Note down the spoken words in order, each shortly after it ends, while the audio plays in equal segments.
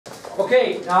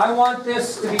Okay, now I want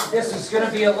this to be, this is going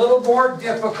to be a little more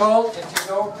difficult if you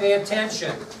don't pay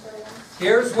attention.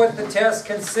 Here's what the test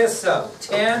consists of.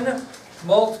 10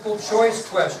 multiple choice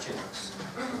questions.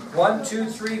 1, 2,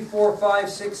 3, 4, 5,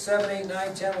 6, 7, 8,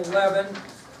 9, 10, 11,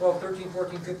 12, 13,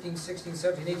 14, 15, 16,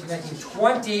 17, 18, 19,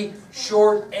 20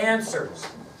 short answers.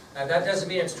 Now that doesn't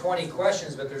mean it's 20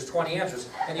 questions, but there's 20 answers,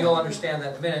 and you'll understand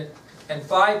that in a minute. And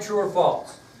 5 true or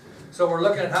false. So we're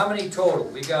looking at how many total.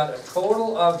 We got a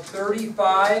total of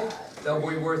 35. That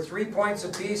we were 3 points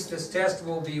apiece. This test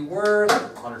will be worth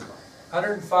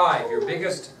 105. Your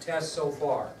biggest test so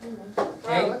far.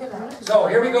 Okay. So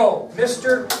here we go,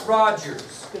 Mr.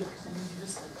 Rogers.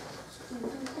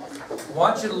 I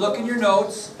want you to look in your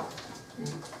notes,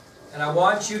 and I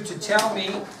want you to tell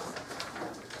me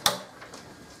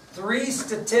 3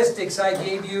 statistics I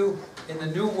gave you in the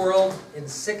New World in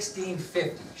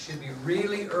 1650. Should be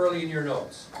really early in your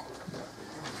notes.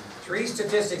 3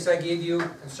 statistics I gave you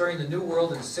concerning the New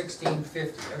World in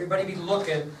 1650. Everybody be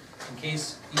looking in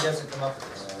case he doesn't come up with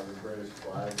this. The British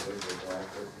flag with the black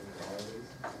colonies.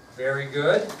 Very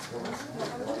good.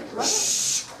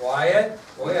 Shh, quiet.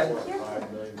 Go ahead.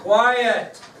 5 million.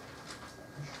 Quiet.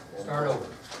 Start over.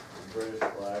 The British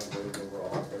flag waved over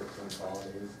all 13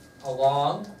 colonies.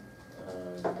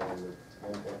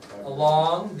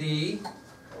 Along the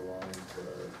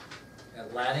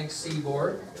Atlantic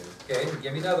seaboard. Okay,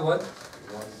 give me another one. 1.5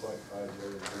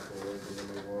 billion people lived in the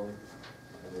New World,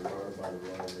 and they were guarded by the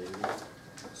Royal Navy.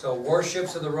 So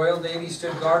warships of the Royal Navy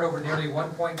stood guard over nearly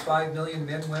 1.5 million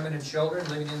men, women, and children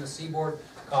living in the seaboard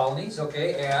colonies.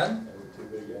 Okay, and? And the 2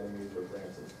 big enemies were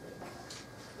France and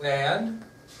Spain. And?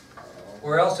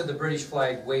 Where else did the British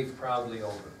flag wave proudly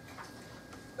over?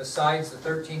 Besides the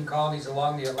 13 colonies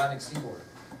along the Atlantic seaboard.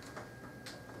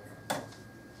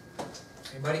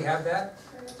 Anybody have that?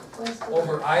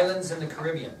 Over islands in the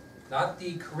Caribbean. Not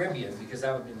the Caribbean, because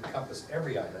that would encompass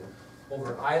every island.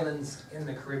 Over islands in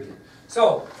the Caribbean.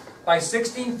 So, by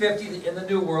 1650, in the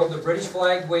New World, the British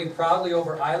flag waved proudly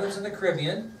over islands in the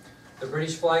Caribbean. The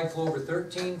British flag flew over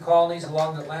 13 colonies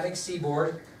along the Atlantic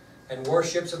seaboard, and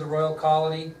warships of the Royal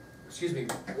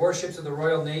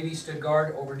Navy stood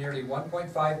guard over nearly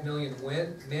 1.5 million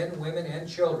men, women, and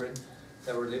children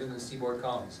that were living in the seaboard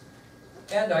colonies.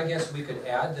 And I guess we could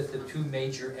add that the 2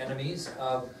 major enemies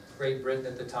of Great Britain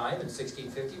at the time in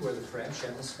 1650 were the French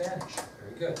and the Spanish.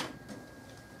 Very good.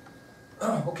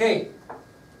 Okay,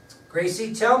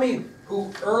 Gracie, tell me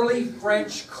who early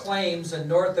French claims in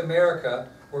North America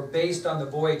were based on the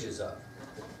voyages of.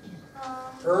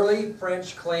 Early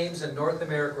French claims in North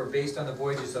America were based on the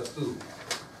voyages of who?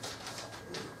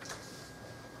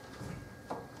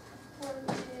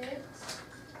 Was it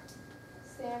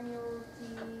Samuel D.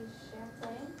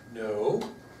 Champlain? No.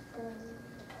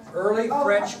 Early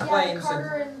French claims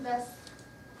Carter and that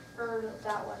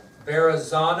one.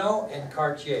 Verrazano and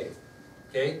Cartier.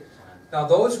 Okay? Now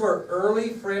those were early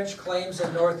French claims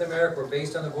in North America were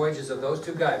based on the voyages of those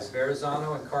 2 guys,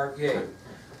 Verrazano and Cartier.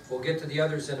 We'll get to the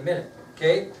others in a minute.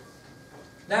 Okay?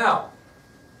 Now,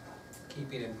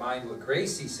 keeping in mind what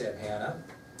Gracie said, Hannah,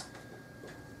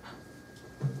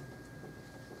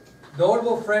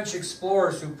 notable French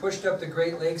explorers who pushed up the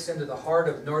Great Lakes into the heart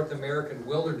of North American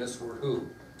wilderness were who?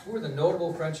 Who were the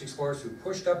notable French explorers who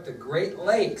pushed up the Great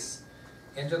Lakes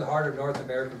into the heart of North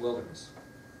American wilderness?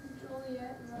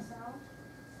 Joliet and LaSalle.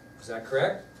 Is that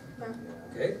correct? No.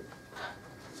 Okay.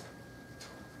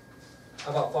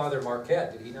 How about Father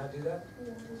Marquette? Did he not do that?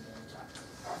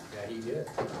 Yeah, he did.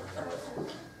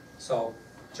 So,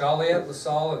 Joliet,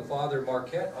 LaSalle, and Father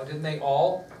Marquette, didn't they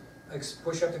all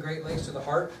push up the Great Lakes to the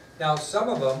heart? Now, some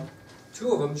of them,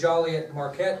 2 of them, Joliet and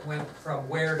Marquette, went from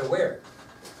where to where?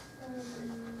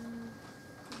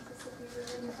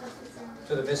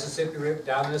 To the Mississippi River,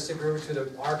 down the Mississippi River to the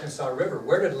Arkansas River.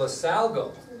 Where did LaSalle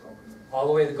go? All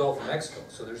the way to the Gulf of Mexico.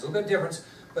 So there's a little bit of difference,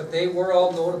 but they were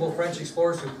all notable French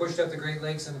explorers who pushed up the Great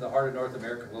Lakes into the heart of North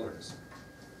American wilderness.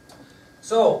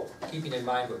 So, keeping in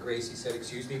mind what Gracie said,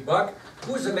 excuse me, Buck,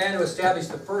 who was the man who established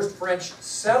the first French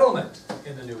settlement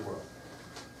in the New World?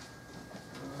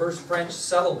 First French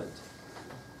settlement.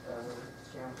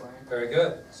 Champlain. Very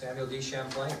good. Samuel D.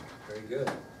 Champlain. Very good.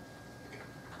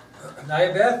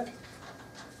 Nyabeth,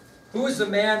 who is the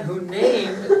man who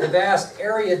named the vast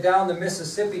area down the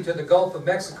Mississippi to the Gulf of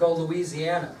Mexico,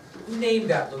 Louisiana? Who named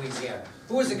that Louisiana?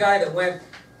 Who was the guy that went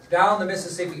down the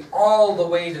Mississippi all the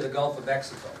way to the Gulf of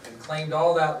Mexico and claimed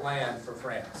all that land for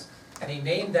France? And he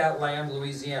named that land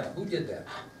Louisiana. Who did that?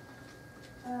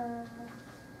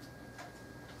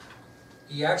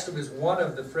 He actually was one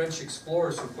of the French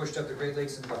explorers who pushed up the Great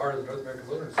Lakes into the heart of the North American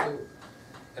wilderness too.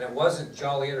 And it wasn't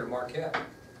Joliet or Marquette.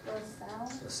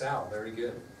 LaSalle. LaSalle, very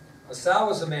good. LaSalle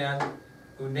was the man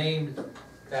who named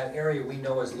that area we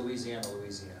know as Louisiana,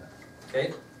 Louisiana.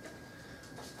 Okay?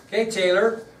 Okay,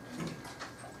 Taylor.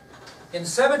 In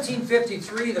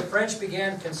 1753, the French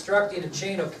began constructing a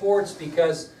chain of forts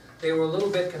because they were a little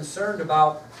bit concerned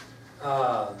about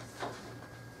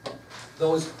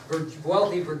those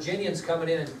wealthy Virginians coming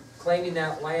in and claiming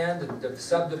that land and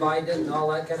subdividing it and all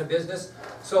that kind of business.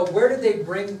 So where did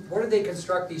they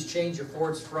construct these chains of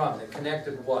forts from that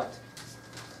connected what?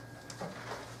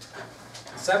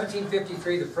 In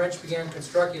 1753, the French began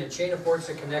constructing a chain of forts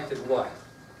that connected what?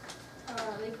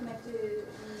 They connected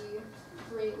the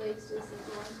Great Lakes to the St.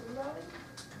 Lawrence River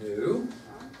Valley. No.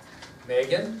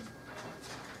 Megan?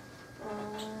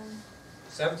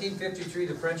 1753, Um,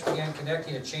 the French began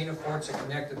connecting a chain of forts that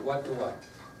connected what to what?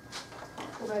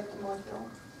 Quebec to Montreal.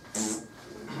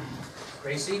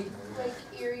 Gracie? Lake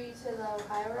Erie to the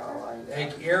Ohio River.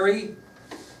 Lake Erie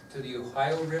to the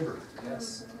Ohio River.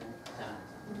 Yes.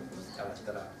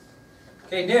 Ta-da.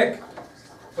 Okay, Nick.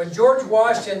 When George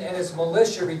Washington and his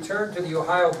militia returned to the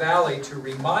Ohio Valley to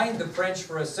remind the French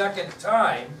for a second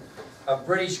time of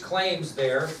British claims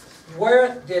there,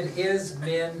 where did his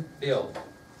men build?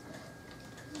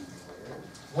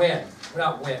 When?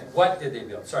 Not when. What did they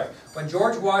build? Sorry. When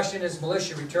George Washington and his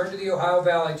militia returned to the Ohio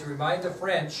Valley to remind the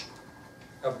French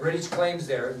of British claims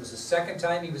there, it was the second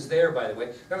time he was there, by the way.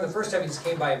 Remember, the first time he just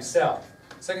came by himself.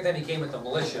 The second time he came with the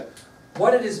militia.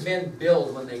 What did his men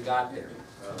build when they got there?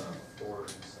 Fort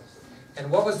Necessity. And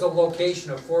what was the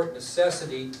location of Fort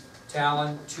Necessity,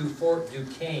 Talon, to Fort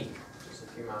Duquesne? Just a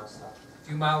few miles south. A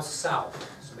few miles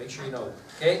south. So make sure you know that.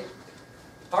 Okay?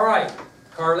 All right,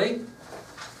 Carly.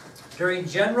 During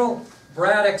General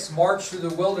Braddock's march through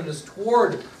the wilderness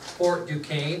toward Fort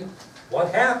Duquesne,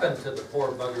 what happened to the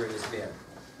poor bugger and his men?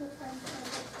 The French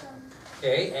had them.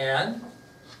 Okay, and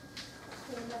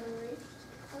They never reached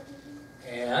Fort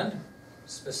Duquesne. and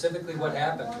specifically what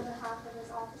happened More to than them? half of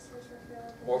his officers were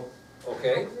killed. Or,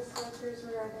 okay, The soldiers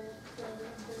were either killed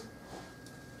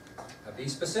or now be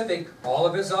specific. All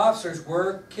of his officers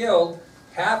were killed.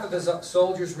 Half of his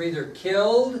soldiers were either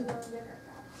killed,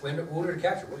 wounded or captured. wounded, or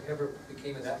captured. Whatever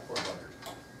became of that poor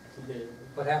bugger?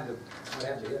 What happened to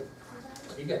him?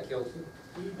 He got killed too.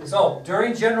 So,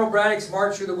 during General Braddock's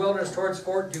march through the wilderness towards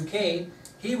Fort Duquesne,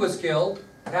 he was killed.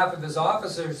 Half of his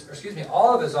officers, or excuse me,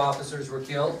 all of his officers were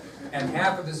killed, and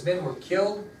half of his men were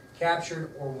killed,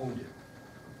 captured, or wounded.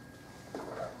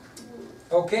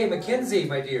 Okay, Mackenzie,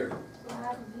 my dear.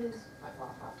 Half of his, I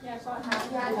thought half. yeah, I thought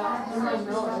half.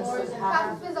 Yeah,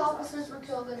 Half of his officers were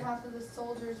killed and half of his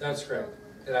soldiers were That's correct.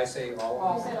 killed. Did I say all?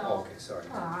 All. You said all. Okay, sorry.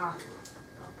 Ah.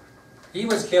 He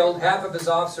was killed, half of his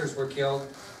officers were killed,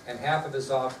 and half of his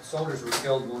soldiers were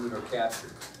killed, wounded, or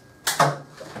captured. There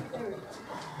we go.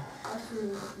 That's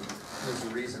really There's a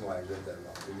reason why I read that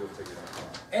wrong, but you'll figure it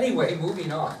out. Anyway,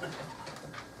 moving on.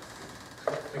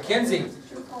 Mackenzie,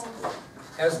 true calls.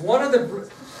 as one of the,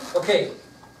 okay,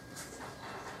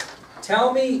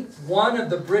 tell me one of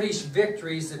the British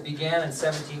victories that began in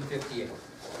 1758.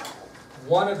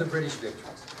 One of the British victories.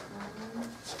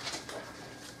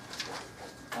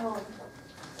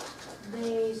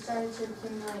 They started to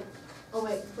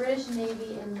accumulate, British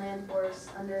Navy and land force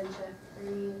under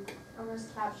Jeffrey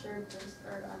almost captured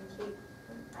Vicksburg on Cape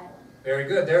Island. Very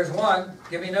good, there's one.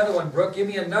 Give me another one, Brooke. Give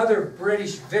me another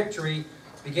British victory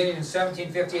beginning in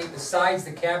 1758 besides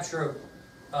the capture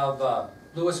of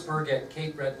Louisburg at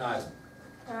Cape Breton Island.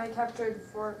 I captured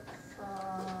Fort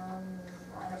I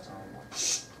don't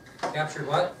know. Captured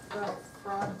what?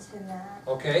 Frontenac.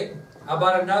 Okay. How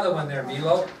about another one there,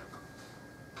 Milo?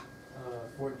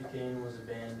 Fort Duquesne was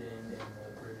abandoned and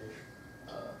the British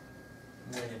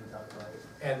went in without a fight.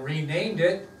 And renamed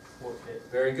it. Fort Pitt.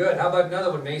 Very good. How about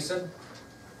another one, Mason?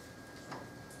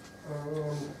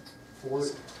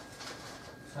 Fort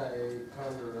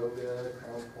Ticonderoga,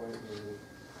 Crown Point, and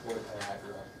Fort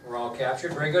Niagara. We're all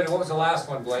captured. Very good. And what was the last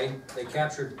one, Blaine? They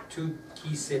captured two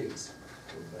key cities.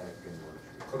 Quebec and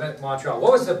Montreal. Quebec, Montreal.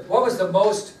 What was the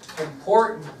most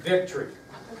important victory?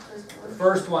 The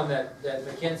first one that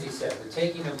Mackenzie said, the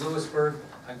taking of Louisburg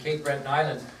on Cape Breton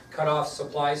Island cut off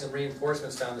supplies and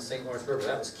reinforcements down the St. Lawrence River.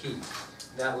 That was key.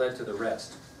 That led to the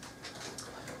rest.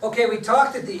 Okay, we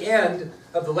talked at the end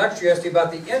of the lecture yesterday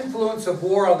about the influence of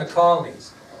war on the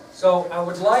colonies. So I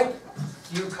would like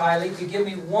you, Kylie, to give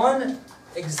me one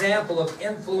example of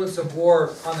influence of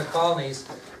war on the colonies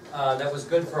that was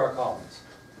good for our colonies.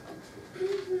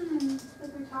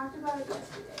 Because we talked about it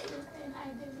yesterday, and I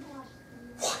didn't watch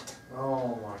the video. What?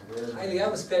 Oh my goodness. Kylie, I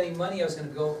was spending money, I was going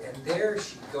to go, and there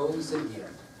she goes again.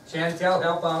 Chantel,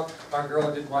 help out our girl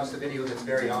who didn't watch the video that's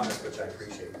very honest, which I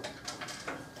appreciate.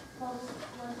 Well,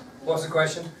 What was the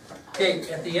question? Okay,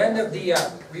 at the end of the,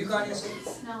 were you gone yesterday?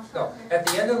 No. No, at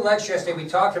the end of the lecture yesterday, we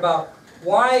talked about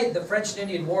why the French and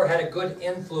Indian War had a good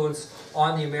influence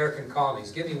on the American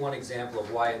colonies. Give me one example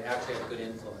of why it actually had a good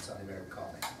influence on the American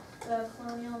colonies. The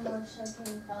colonial militia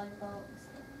gained valuable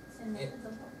in methods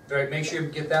of war. Very, make sure you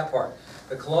get that part.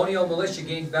 The colonial militia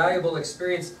gained valuable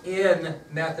experience in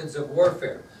methods of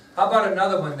warfare. How about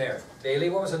another one there? Bailey,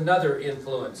 what was another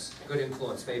influence, good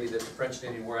influence maybe, that the French and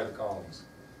Indian War had the colonies?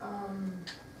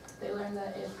 They learned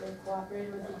that if they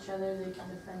cooperated with each other, they can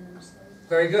defend themselves.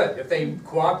 Very good. If they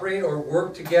cooperate or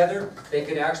work together, they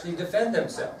could actually defend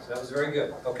themselves. That was very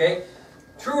good. Okay?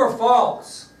 True or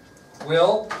false?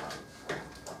 Will?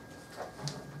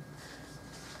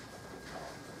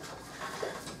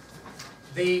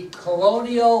 The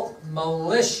colonial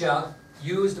militia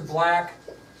used black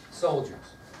soldiers.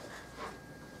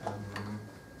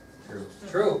 True.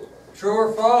 True. True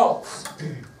or false?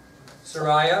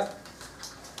 Soraya?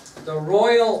 The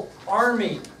Royal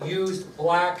Army used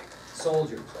black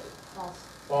soldiers. False.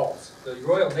 False. The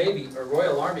Royal Navy or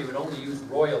Royal Army would only use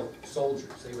royal soldiers.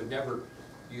 They would never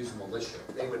use militia.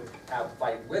 They would have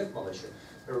fight with militia.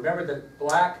 But remember that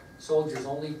black soldiers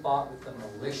only fought with the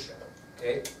militia.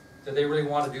 Okay? Did they really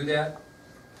want to do that?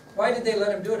 Why did they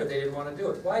let them do it if they didn't want to do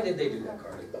it? Why did they do that,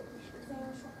 Carly?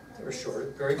 They were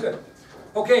short. Very good.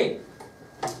 Okay.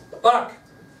 Buck.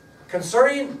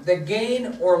 Concerning the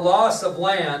gain or loss of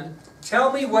land,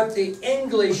 tell me what the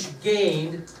English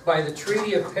gained by the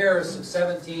Treaty of Paris of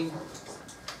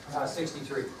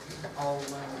 1763. All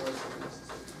land west of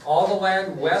Mississippi. All the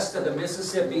land west of the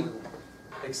Mississippi,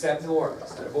 except New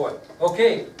Orleans. Boy.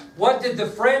 Okay, what did the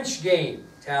French gain,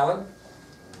 Talon?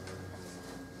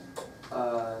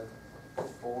 4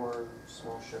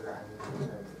 small sugar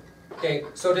islands. Okay,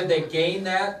 so did they gain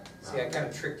that? See, I kind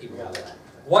of tricked you with that.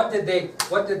 What did the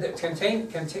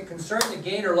concerning the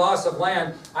gain or loss of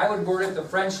land, I would word it, the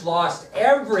French lost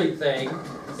everything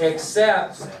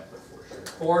except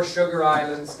 4 sugar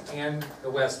islands and the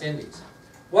West Indies.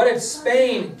 What did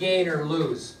Spain gain or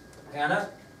lose? Hannah?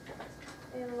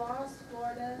 They lost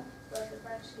Florida, but the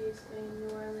French gave Spain New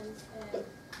Orleans and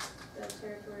the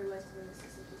territory west of the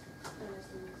Mississippi.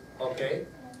 Okay.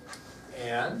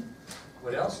 And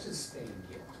what else did Spain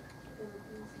get?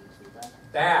 Philippines and Cuba.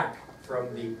 Back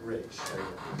from the British.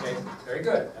 Okay, very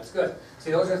good. That's good.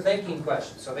 See, those are thinking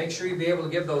questions. So make sure you be able to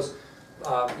give those,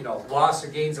 loss or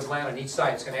gains of land on each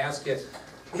side. It's going to ask you.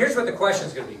 Here's what the question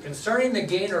is going to be. Concerning the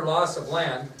gain or loss of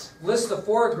land, list the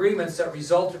 4 agreements that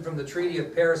resulted from the Treaty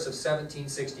of Paris of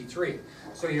 1763.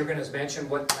 So you're going to mention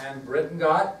what land Britain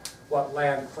got, what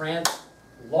land France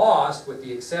lost, with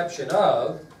the exception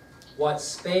of what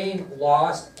Spain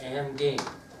lost and gained.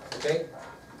 Okay?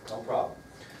 No problem.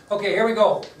 Okay, here we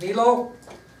go. Milo,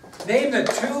 name the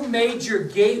 2 major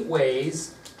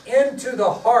gateways into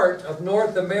the heart of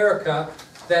North America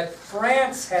that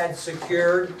France had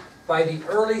secured by the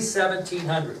early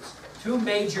 1700s. 2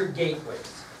 major gateways.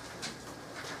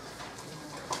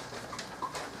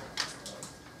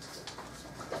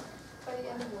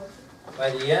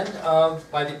 By the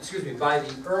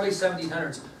early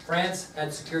 1700s, France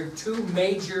had secured 2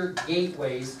 major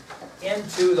gateways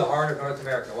into the heart of North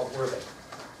America. What were they?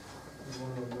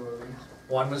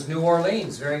 One was New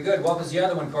Orleans. Very good. What was the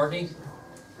other one, Courtney?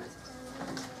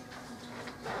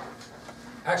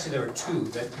 Actually, there were 2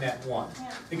 that meant 1.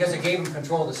 Because it gave them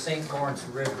control of the St. Lawrence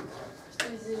River.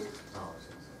 Is it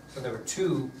So there were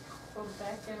 2,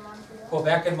 Quebec and Montreal?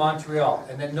 Quebec and Montreal.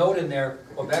 And then note in there,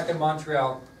 Quebec and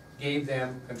Montreal gave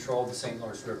them control of the St.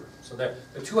 Lawrence River. So the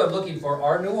 2 I'm looking for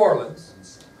are New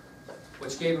Orleans,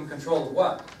 which gave them control of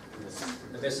what?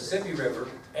 The Mississippi River,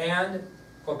 and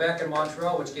Quebec and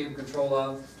Montreal, which gave them control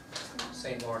of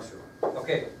St. Lawrence River.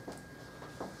 Okay.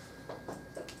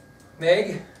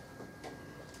 Meg,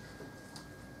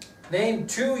 name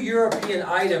 2 European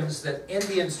items that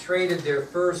Indians traded their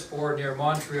furs for near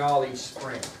Montreal each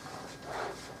spring.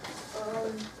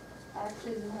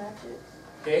 Axes and hatchets.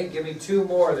 Okay, give me 2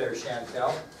 more there,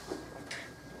 Chantel.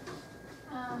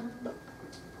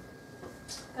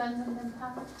 Guns and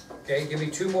gunpowder. Okay, give me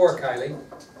 2 more, Kylie.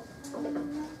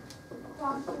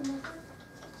 Cloth and liquor.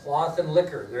 Cloth and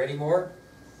liquor. Are there any more?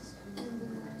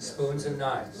 Spoons and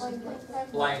knives.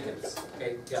 Blankets.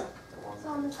 Okay, yeah. So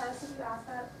on the test, if you ask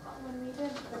that, when we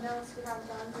did the notes, we have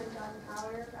guns and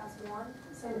gunpowder as 1.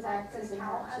 So is that Axes going to and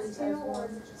count as hatchets 2, as or one.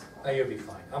 is it just 1? You'll be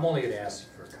fine. I'm only going to ask you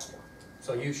for a couple.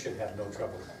 So you should have no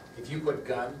trouble. If you put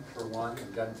gun for 1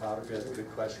 and gunpowder for the other, good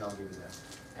question, I'll give you that.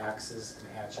 Axes and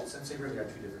hatchets, since they really are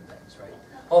 2 different things, right?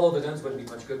 Although the guns wouldn't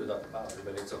be much good without the powder,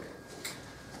 but it's okay.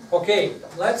 Okay,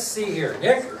 let's see here.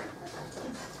 Nick?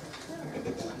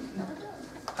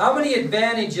 How many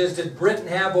advantages did Britain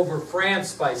have over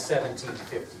France by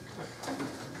 1750?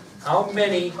 How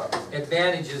many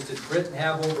advantages did Britain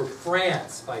have over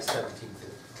France by 1750?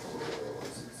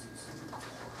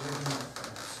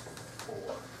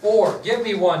 4. Give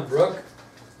me one, Brooke.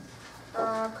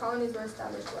 Colonies were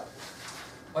established well.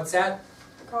 What's that?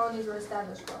 Colonies were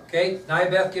established well. Okay,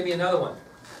 Nybeth, give me another one.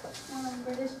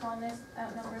 British colonists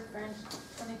outnumbered French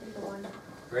 23-1.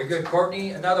 Very good. Courtney,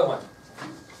 another one.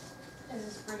 Is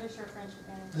this British or French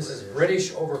advantage? This is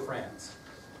British over France.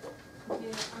 Okay,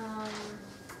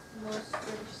 most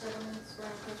British settlements were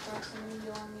in close proximity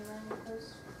along the Atlantic coast.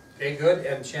 Okay, good.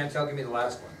 And Chantel, give me the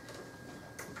last one.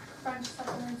 French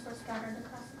settlements were scattered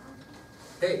across the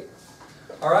continent. Okay.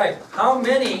 All right. How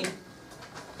many,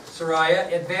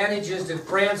 Soraya, advantages did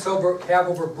France have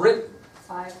over Britain?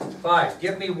 5. 5.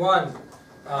 Give me one,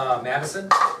 Madison.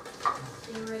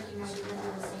 They were united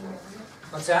under the same government.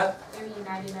 What's that? They were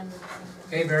united under the same government.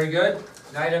 Okay, very good.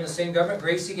 United under the same government.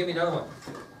 Gracie, give me another one.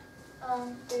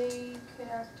 They could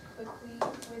act quickly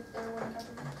with their one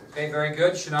government. Okay, very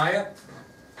good. Shania?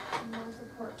 More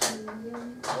support from the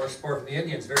Indians. More support from the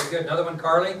Indians. Very good. Another one,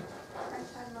 Carly?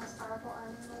 French had the most powerful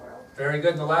army in the world. Very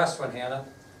good. And the last one, Hannah?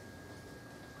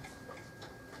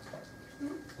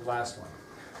 The last one.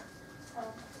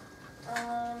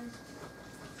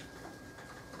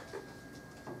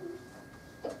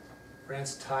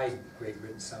 France tied Great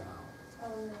Britain somehow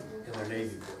in their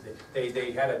navy.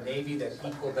 They had a navy that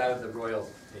equaled that of the Royal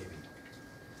Navy.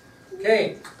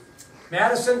 Okay,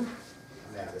 Madison.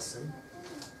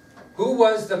 Who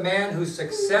was the man who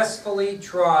successfully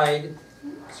tried?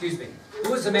 Excuse me.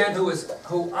 Who was the man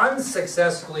who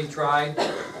unsuccessfully tried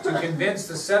to convince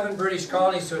the 7 British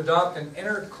colonies to adopt an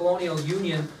intercolonial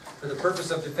union for the purpose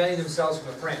of defending themselves from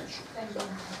the French?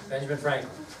 Benjamin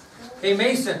Franklin. Hey,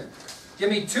 Mason, give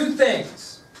me 2 things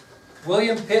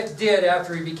William Pitt did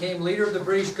after he became leader of the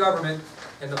British government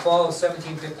in the fall of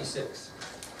 1756.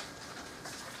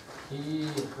 He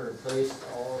replaced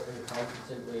all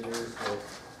incompetent leaders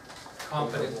with,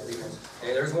 Competent leaders.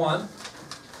 Okay, there's one.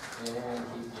 and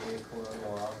he gave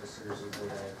colonial officers equal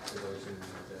rank to those who used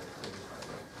the British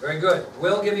government. Very good.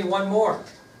 Will, give me one more.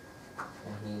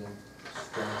 And he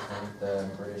strengthened the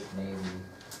British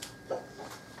Navy.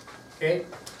 Okay.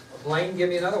 Blaine, give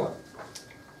me another one.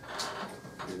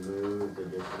 Remove the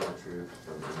additional troops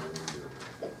from the Union.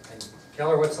 And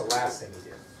Keller, what's the last thing he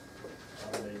did?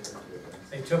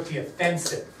 They took the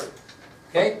offensive.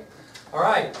 Okay? All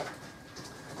right.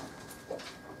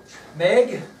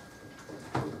 Meg,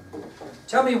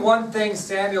 tell me one thing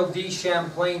Samuel D.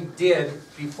 Champlain did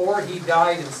before he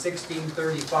died in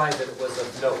 1635 that was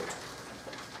of note.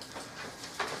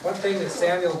 One thing that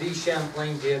Samuel D.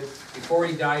 Champlain did before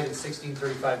he died in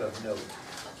 1635 of note.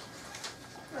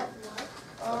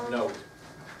 Of note.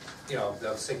 You know,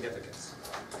 of significance.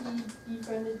 He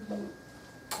befriended the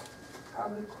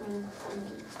Queen.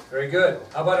 Very good.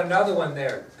 How about another one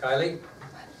there, Kylie?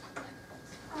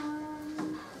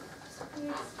 He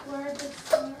explored the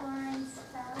St. Lawrence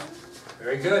Valley.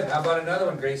 Very good. How about another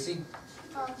one, Gracie?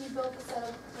 He built the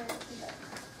settlement in Quebec.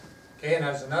 Okay, and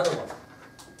there's another one.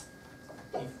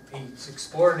 He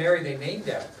explored an area they named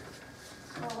after.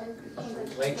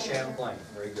 Lake Champlain.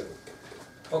 Very good.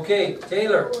 Okay,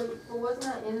 Taylor. But wasn't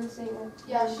that in St. Louis?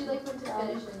 Yeah, she went to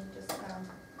finish and just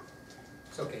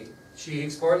It's okay. She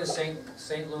explored the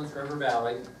St. Louis River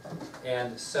Valley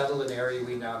and settled an area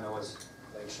we now know as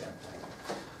Lake Champlain.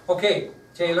 Okay,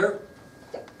 Taylor.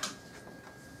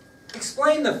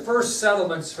 Explain the first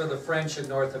settlements for the French in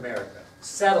North America.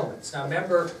 Settlements. Now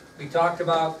remember, we talked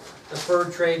about the fur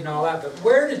trade and all that, but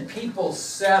where did people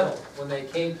settle when they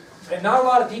came? And not a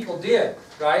lot of people did,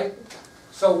 right?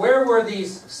 So where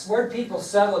did people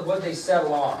settle and what did they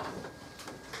settle on?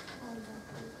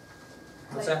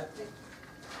 What's that?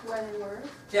 Where they were?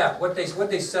 Yeah, what they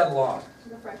settle on.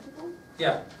 The French people?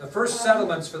 Yeah, the first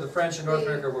settlements for the French in North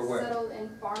America were where? They settled in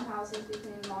farmhouses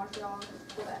between Montreal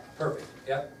and Quebec. Perfect,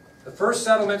 yep. The first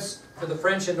settlements for the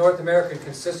French in North America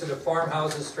consisted of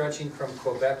farmhouses stretching from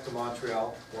Quebec to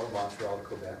Montreal, or Montreal to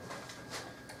Quebec.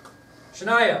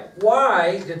 Shania,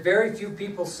 why did very few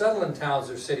people settle in towns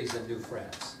or cities in New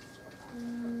France?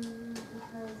 Because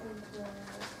of the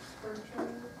fur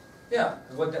trade. Yeah,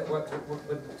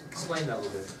 explain that a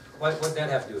little bit. What that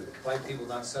have to do with it? Why did people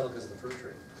not settle because of the fur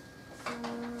trade?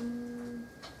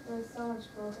 There's so much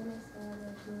wilderness there.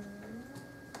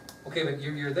 Okay, but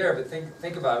you're there, but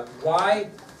think about it. Why?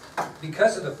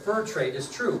 Because of the fur trade, it's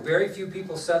true. Very few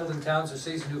people settled in towns or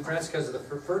cities in New France because of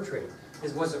the fur trade.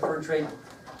 Was the fur trade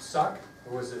suck?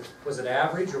 Or was it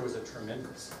average, or was it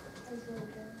tremendous?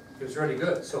 It was really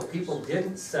good. So people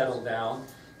didn't settle down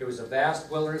There was a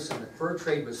vast wilderness, and the fur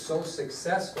trade was so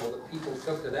successful that people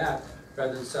took to that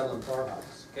rather than settling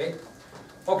farmhouses, okay?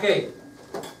 Okay.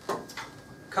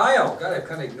 Kyle, God, I've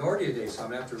kind of ignored you today, so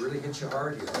I'm going to have to really hit you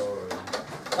hard here.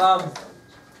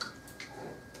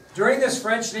 During this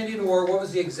French and Indian War, what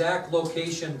was the exact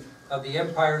location of the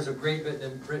empires of Great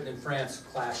Britain and France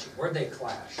clashing? Where'd they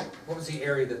clash? What was the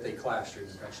area that they clashed during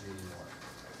the French and Indian War?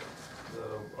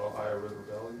 The Ohio River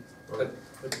Valley. But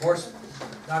more,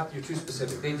 not, you're too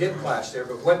specific. They did clash there,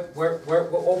 but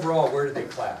overall, where did they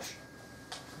clash?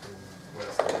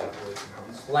 West of the Appalachian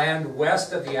Mountains. Land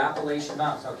west of the Appalachian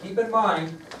Mountains. Now keep in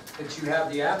mind that you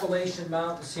have the Appalachian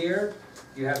Mountains here,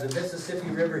 you have the Mississippi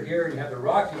River here, and you have the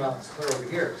Rocky Mountains clear over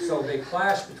here. So they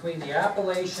clash between the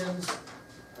Appalachians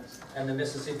and the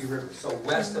Mississippi River, so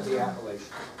west of the Appalachians.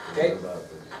 Okay?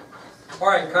 All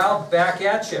right, Kyle, back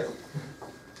at you.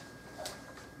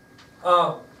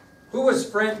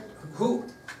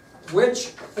 Which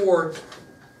fort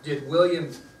did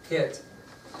William Pitt,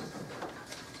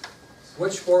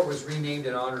 which fort was renamed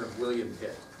in honor of William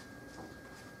Pitt?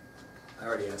 I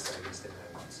already asked that, I guess didn't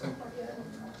I? So.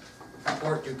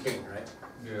 Fort Duquesne, right?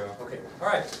 Yeah. Okay, all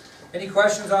right. Any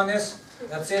questions on this?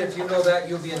 That's it. If you know that,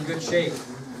 you'll be in good shape.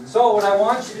 So what I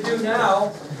want you to do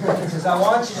now is I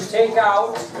want you to take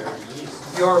out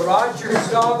your Roger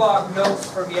Staubach notes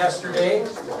from yesterday.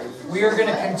 We are going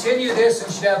to continue this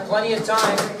and should have plenty of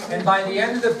time. And by the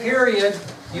end of the period,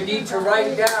 you need to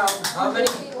write down how many?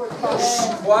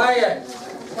 Quiet.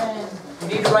 You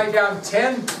need to write down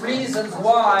 10 reasons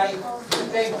why you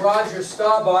think Roger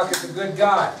Staubach is a good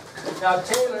guy. Now,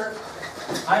 Taylor,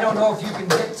 I don't know if you can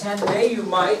get 10 today. You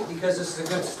might, because this is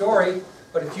a good story.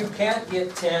 But if you can't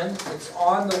get 10, it's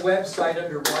on the website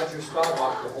under Roger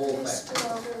Staubach, the whole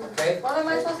thing. Okay? What am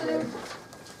I supposed to do?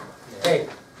 Hey,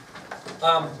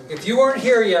 if you weren't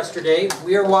here yesterday,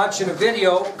 we are watching a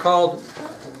video called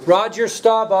Roger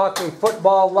Staubach, A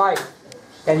Football Life.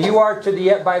 And you are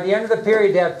by the end of the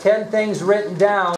period to have 10 things written down